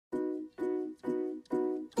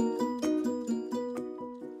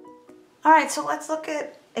All right, so let's look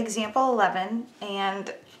at example 11,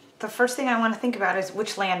 and the first thing I want to think about is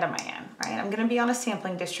which land am I in, right? I'm going to be on a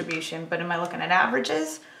sampling distribution, but am I looking at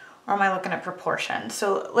averages or am I looking at proportions?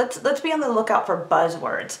 So let's be on the lookout for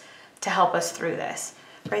buzzwords to help us through this,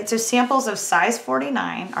 right? So samples of size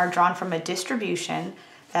 49 are drawn from a distribution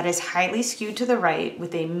that is highly skewed to the right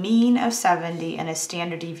with a mean of 70 and a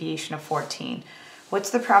standard deviation of 14.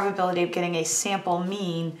 What's the probability of getting a sample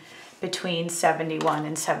mean between 71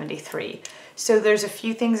 and 73? So there's a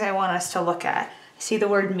few things I want us to look at. See the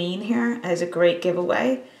word mean here as a great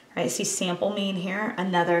giveaway, right? See sample mean here,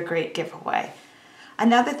 another great giveaway.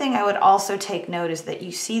 Another thing I would also take note is that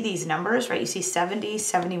you see these numbers, right? You see 70,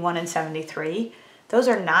 71, and 73. Those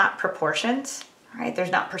are not proportions, right?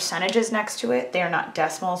 There's not percentages next to it. They are not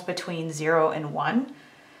decimals between 0 and 1.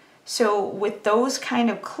 So with those kind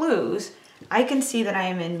of clues, I can see that I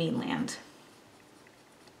am in mean land.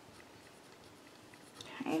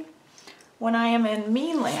 Okay. When I am in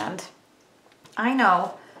mean land, I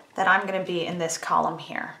know that I'm going to be in this column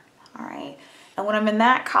here, all right? And when I'm in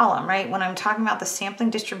that column, right, when I'm talking about the sampling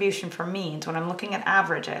distribution for means, when I'm looking at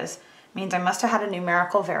averages, means I must have had a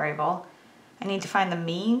numerical variable. I need to find the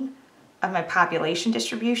mean of my population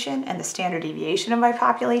distribution and the standard deviation of my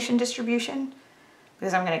population distribution,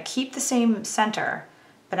 because I'm going to keep the same center,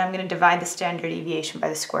 but I'm going to divide the standard deviation by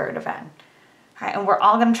the square root of n. All right, and we're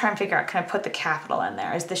all going to try and figure out, can I put the capital in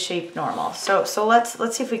there? Is the shape normal? So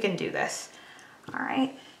let's see if we can do this. All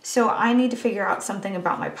right, so I need to figure out something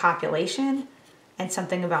about my population and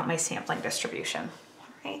something about my sampling distribution. All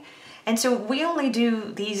right, and so we only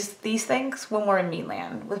do these things when we're in mean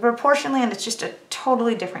land. With proportion land, it's just a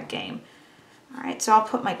totally different game. All right, so I'll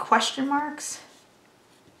put my question marks.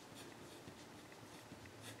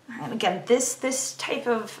 All right, again, this type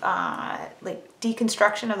of like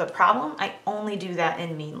deconstruction of the problem, I only do that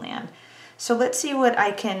in mean land. So let's see what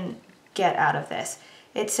I can get out of this.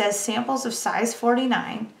 It says samples of size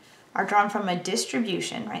 49 are drawn from a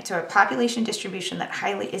distribution, right? So a population distribution that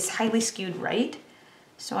is highly skewed right.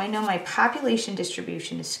 So I know my population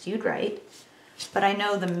distribution is skewed right, but I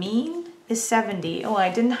know the mean is 70. Oh, I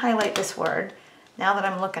didn't highlight this word. Now that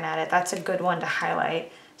I'm looking at it, that's a good one to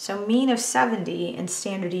highlight. So mean of 70 and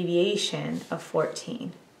standard deviation of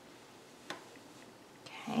 14.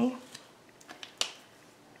 Okay.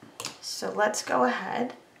 So let's go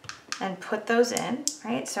ahead and put those in,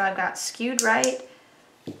 right? So I've got skewed right.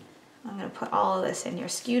 I'm going to put all of this in here.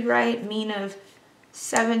 Skewed right, mean of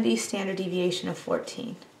 70, standard deviation of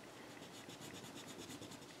 14.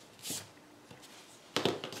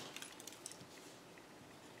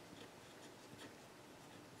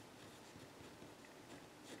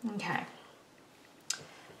 Okay.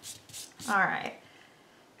 All right.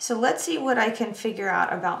 So let's see what I can figure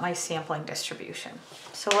out about my sampling distribution.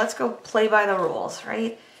 So let's go play by the rules,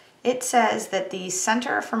 right? It says that the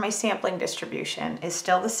center for my sampling distribution is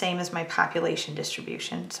still the same as my population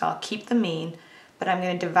distribution. So I'll keep the mean, but I'm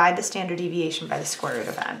going to divide the standard deviation by the square root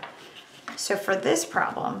of n. So for this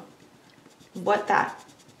problem, what that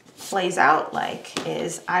plays out like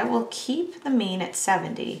is I will keep the mean at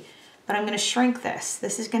 70, but I'm going to shrink this.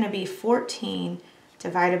 This is going to be 14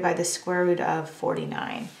 divided by the square root of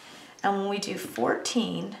 49. And when we do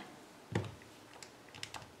 14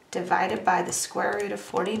 divided by the square root of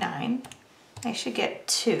 49, I should get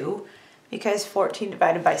 2, because 14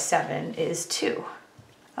 divided by 7 is 2.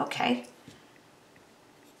 Okay.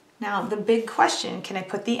 Now the big question, can I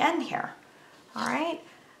put the n here? All right.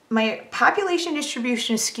 My population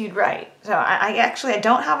distribution is skewed right. So I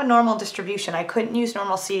don't have a normal distribution. I couldn't use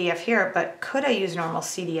normal CDF here, but could I use normal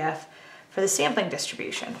CDF for the sampling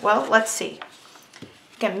distribution? Well, let's see.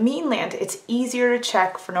 Again, mean land, it's easier to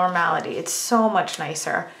check for normality. It's so much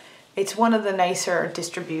nicer. It's one of the nicer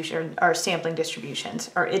distribution or sampling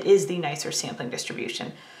distributions, or it is the nicer sampling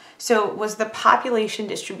distribution. So was the population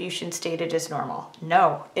distribution stated as normal?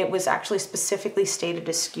 No, it was actually specifically stated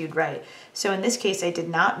as skewed right. So in this case, I did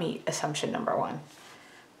not meet assumption number 1.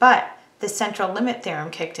 But the central limit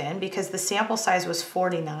theorem kicked in because the sample size was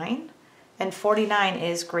 49, and 49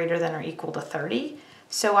 is greater than or equal to 30.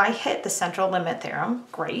 So I hit the central limit theorem,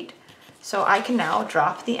 great. So I can now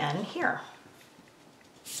drop the n here.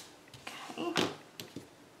 Okay.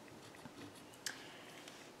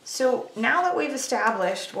 So now that we've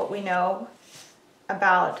established what we know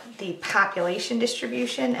about the population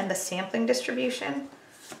distribution and the sampling distribution,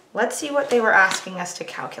 let's see what they were asking us to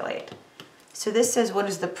calculate. So this says, what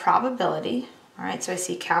is the probability? All right, so I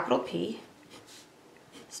see capital P,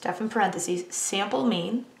 stuff in parentheses, sample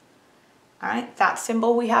mean. All right, that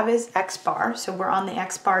symbol we have is X bar, so we're on the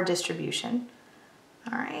X bar distribution.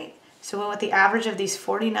 All right, so we went with the average of these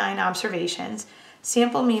 49 observations.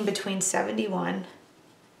 Sample mean between 71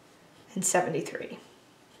 and 73.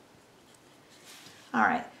 All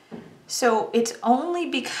right, so it's only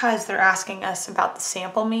because they're asking us about the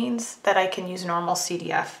sample means that I can use normal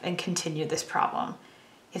CDF and continue this problem.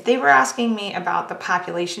 If they were asking me about the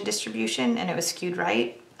population distribution and it was skewed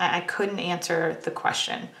right, I couldn't answer the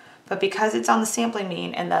question. But because it's on the sampling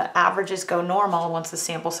mean and the averages go normal once the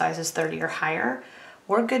sample size is 30 or higher,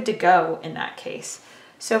 we're good to go in that case.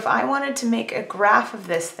 So if I wanted to make a graph of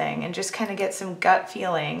this thing and just kind of get some gut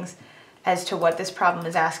feelings as to what this problem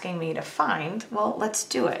is asking me to find, well, let's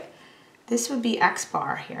do it. This would be X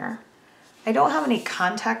bar here. I don't have any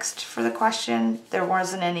context for the question. There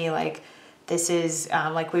wasn't any like, this is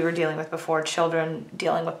like we were dealing with before, children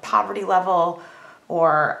dealing with poverty level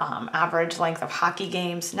or average length of hockey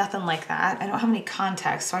games, nothing like that. I don't have any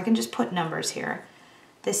context, so I can just put numbers here.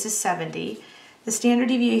 This is 70. The standard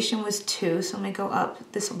deviation was 2, so let me go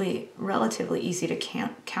up. This will be relatively easy to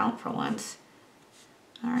count for once.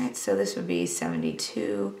 All right, so this would be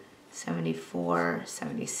 72, 74,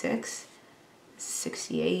 76,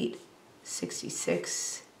 68,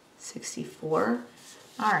 66, 64.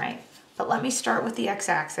 All right, but let me start with the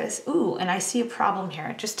x-axis. Ooh, and I see a problem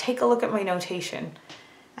here. Just take a look at my notation.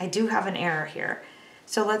 I do have an error here.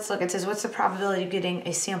 So let's look. It says, what's the probability of getting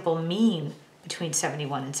a sample mean between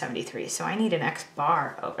 71 and 73? So I need an x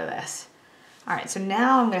bar over this. All right, so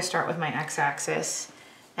now I'm going to start with my x-axis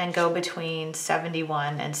and go between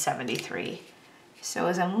 71 and 73. So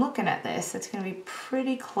as I'm looking at this, it's going to be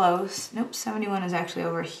pretty close. Nope, 71 is actually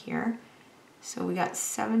over here. So we got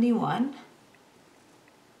 71.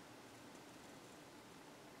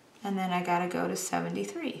 And then I got to go to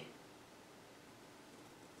 73.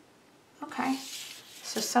 Okay,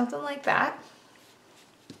 so something like that.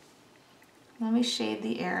 Let me shade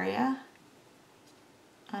the area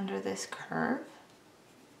under this curve.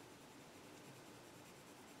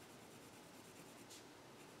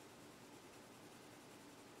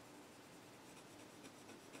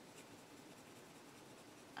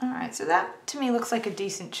 All right, so that to me looks like a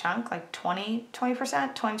decent chunk, like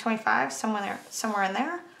 20%, 25, somewhere in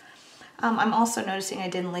there. I'm also noticing I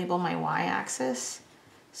didn't label my y-axis,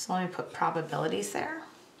 so let me put probabilities there.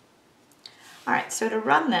 All right, so to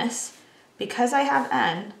run this, because I have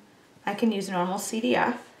n, I can use normal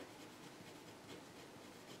CDF.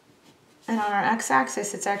 And on our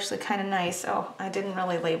x-axis, it's actually kind of nice. Oh, I didn't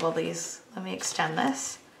really label these. Let me extend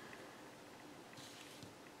this.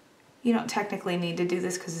 You don't technically need to do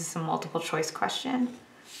this because it's a multiple choice question,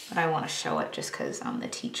 but I want to show it just because I'm the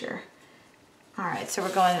teacher. All right, so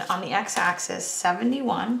we're going on the x-axis,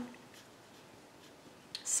 71,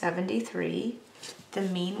 73, the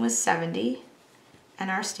mean was 70, and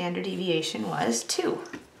our standard deviation was 2.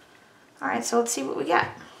 All right, so let's see what we get.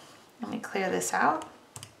 Let me clear this out.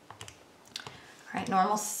 All right,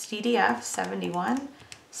 normal CDF, 71,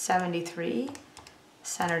 73,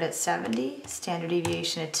 centered at 70, standard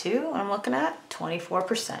deviation at 2, and I'm looking at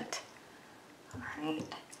 24%. All right,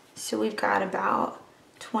 so we've got about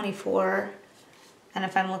 24, and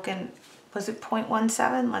if I'm looking, was it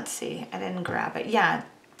 0.17? Let's see, I didn't grab it. Yeah,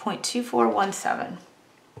 0.2417.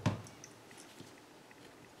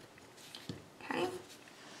 Okay.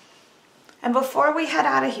 And before we head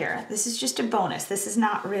out of here, this is just a bonus. This is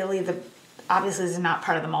not really obviously this is not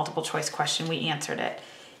part of the multiple choice question. We answered it.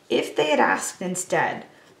 If they had asked instead,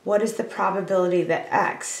 what is the probability that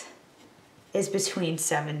X is between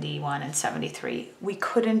 71 and 73? We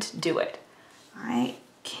couldn't do it, all right?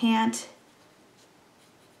 Can't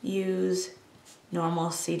use normal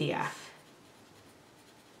CDF.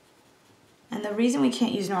 And the reason we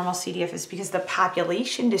can't use normal CDF is because the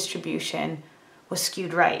population distribution was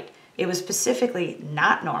skewed right. It was specifically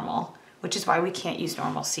not normal, which is why we can't use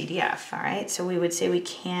normal CDF, all right? So we would say we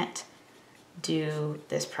can't do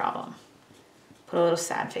this problem. Put a little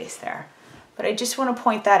sad face there. But I just want to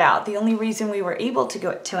point that out. The only reason we were able to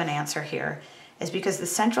go to an answer here is because the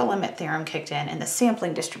central limit theorem kicked in and the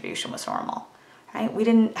sampling distribution was normal, right? We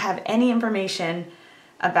didn't have any information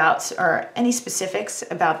about, or any specifics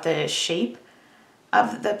about the shape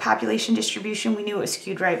of the population distribution. We knew it was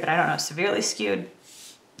skewed right, but I don't know, severely skewed.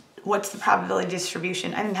 What's the probability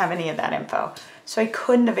distribution? I didn't have any of that info. So I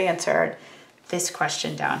couldn't have answered this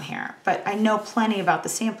question down here, but I know plenty about the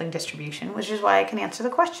sampling distribution, which is why I can answer the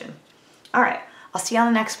question. All right, I'll see you on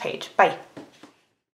the next page. Bye.